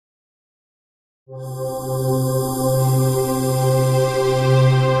Thank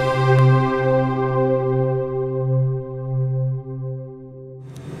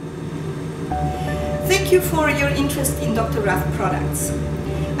you for your interest in Dr. Rath products.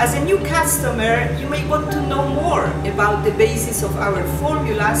 As a new customer, you may want to know more about the basis of our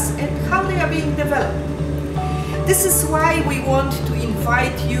formulas and how they are being developed. This is why we want to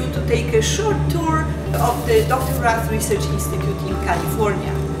invite you to take a short tour of the Dr. Rath Research Institute in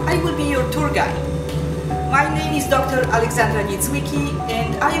California. I will be your tour guide. My name is Dr. Aleksandra Niedzwiecki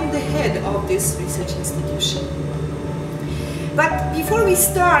and I am the head of this research institution. But before we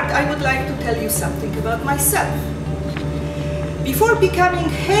start, I would like to tell you something about myself. Before becoming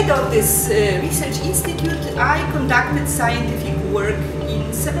head of this research institute, I conducted scientific work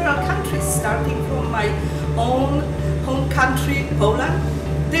in several countries, starting from my own home country, Poland,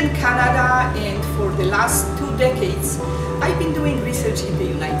 then Canada, and for the last 2 decades, I've been doing research in the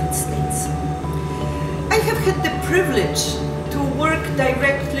United States. I have had the privilege to work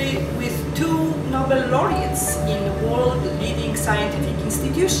directly with 2 Nobel laureates in world-leading scientific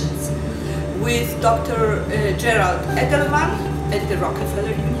institutions, with Dr. Edelman at the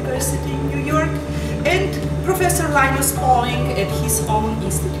Rockefeller University in New York and Professor Linus at his own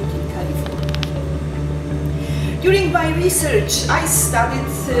institute in California. During my research, I studied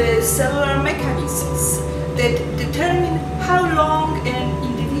cellular mechanisms that determine how long an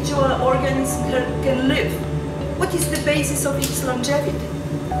individual organism can live. What is the basis of its longevity?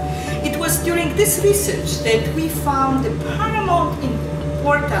 It was during this research that we found the paramount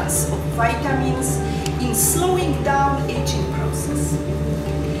importance of vitamins in slowing down aging process.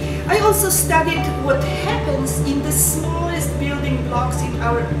 I also studied what happens in the smallest building blocks in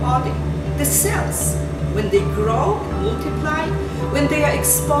our body, the cells, when they grow, multiply, when they are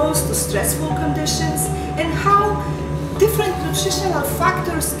exposed to stressful conditions, and how different nutritional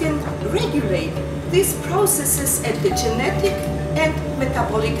factors can regulate these processes at the genetic and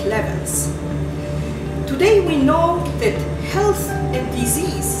metabolic levels. Today we know that health and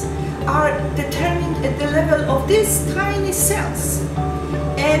disease are determined at the level of these tiny cells,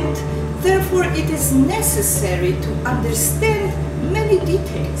 and therefore it is necessary to understand many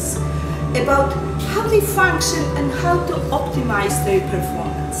details about how they function and how to optimize their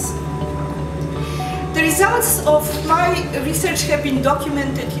performance. The results of my research have been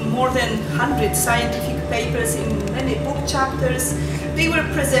documented in more than 100 scientific papers in many book chapters. They were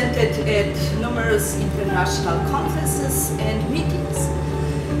presented at numerous international conferences and meetings.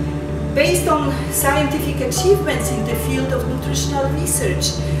 Based on scientific achievements in the field of nutritional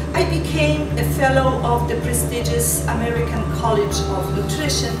research, I became a fellow of the prestigious American College of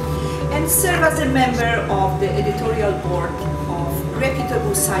Nutrition and serve as a member of the editorial board of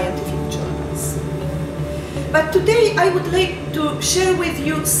reputable scientific journals. But today I would like to share with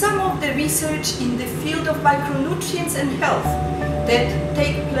you some of the research in the field of micronutrients and health that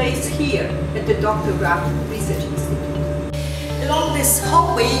take place here at the Dr. Rath Research Institute. Along this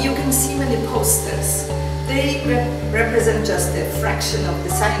hallway you can see many posters. They represent just a fraction of the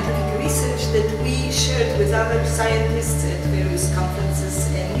scientific research that we shared with other scientists at various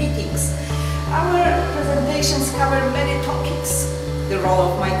conferences and meetings. Our presentations cover many topics: the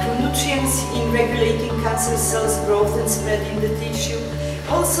role of micronutrients in regulating cancer cells growth and spread in the tissue,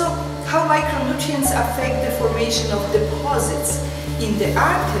 also how micronutrients affect the formation of deposits in the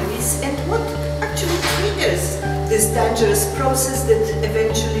arteries, and what actually triggers this dangerous process that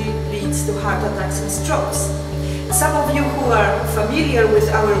eventually leads to heart attacks and strokes. Some of you who are familiar with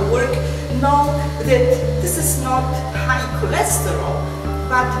our work know that this is not high cholesterol,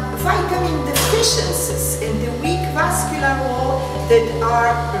 but vitamin deficiencies and the weak vascular wall that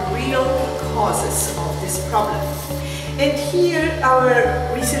are real causes of this problem. And here our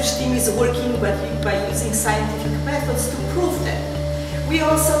research team is working by using scientific methods to prove that. We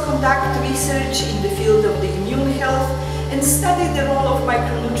also conduct research in the field of the immune health and study the role of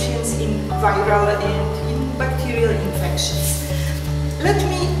micronutrients in viral and in bacterial infections. Let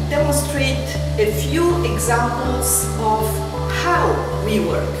me demonstrate a few examples of how we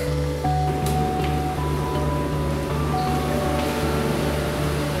work.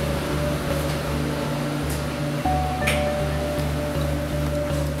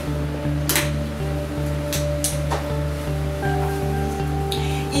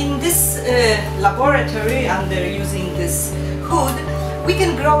 In this laboratory, under using this hood, we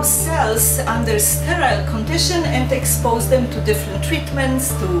can grow cells under sterile condition and expose them to different treatments,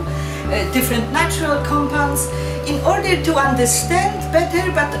 to different natural compounds, in order to understand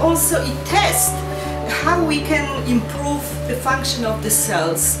better, but also test how we can improve the function of the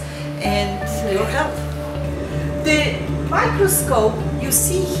cells and your health. The microscope you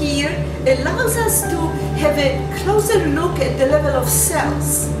see here allows us to have a closer look at the level of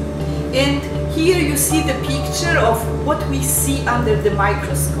cells. And here you see the picture of what we see under the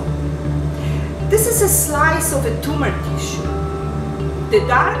microscope. This is a slice of a tumor tissue. The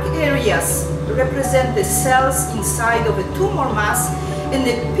dark areas represent the cells inside of a tumor mass, and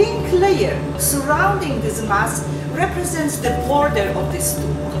the pink layer surrounding this mass represents the border of this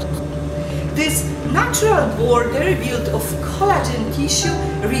tumor. This natural border built of collagen tissue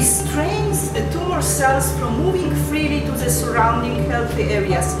restrains the tumor cells from moving freely to the surrounding healthy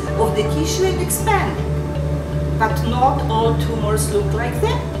areas of the tissue and expanding. But not all tumors look like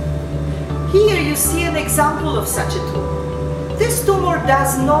that. Here you see an example of such a tumor. This tumor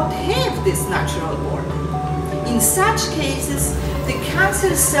does not have this natural border. In such cases, the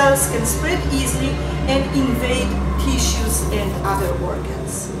cancer cells can spread easily and invade tissues and other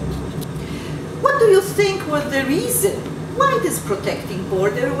organs. What do you think was the reason why this protecting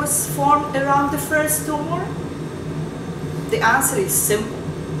border was formed around the first tumor? The answer is simple.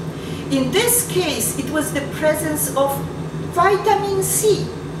 In this case, it was the presence of vitamin C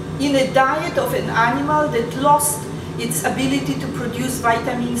in a diet of an animal that lost its ability to produce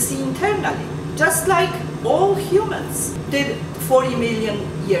vitamin C internally, just like all humans did 40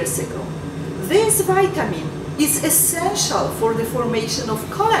 million years ago. This vitamin is essential for the formation of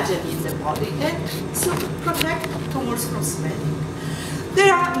collagen in the body and to protect tumors from spreading.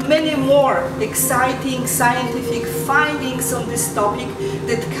 There are many more exciting scientific findings on this topic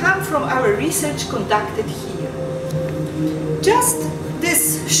that come from our research conducted here. Just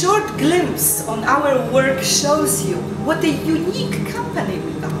this short glimpse on our work shows you what a unique company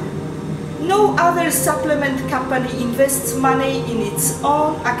we are. No other supplement company invests money in its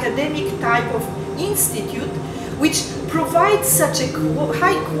own academic type of institute which provides such a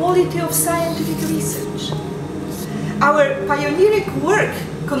high quality of scientific research. Our pioneering work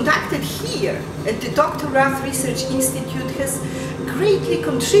conducted here at the Dr. Rath Research Institute has greatly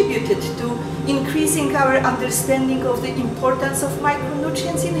contributed to increasing our understanding of the importance of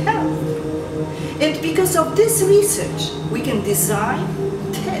micronutrients in health. And because of this research, we can design,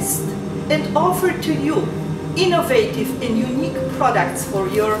 test, and offer to you innovative and unique products for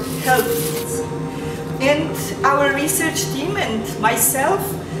your health needs. And our research team and myself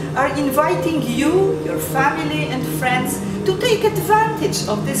are inviting you, your family and friends to take advantage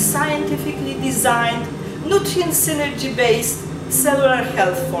of this scientifically designed, nutrient synergy-based cellular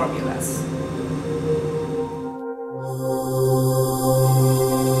health formulas.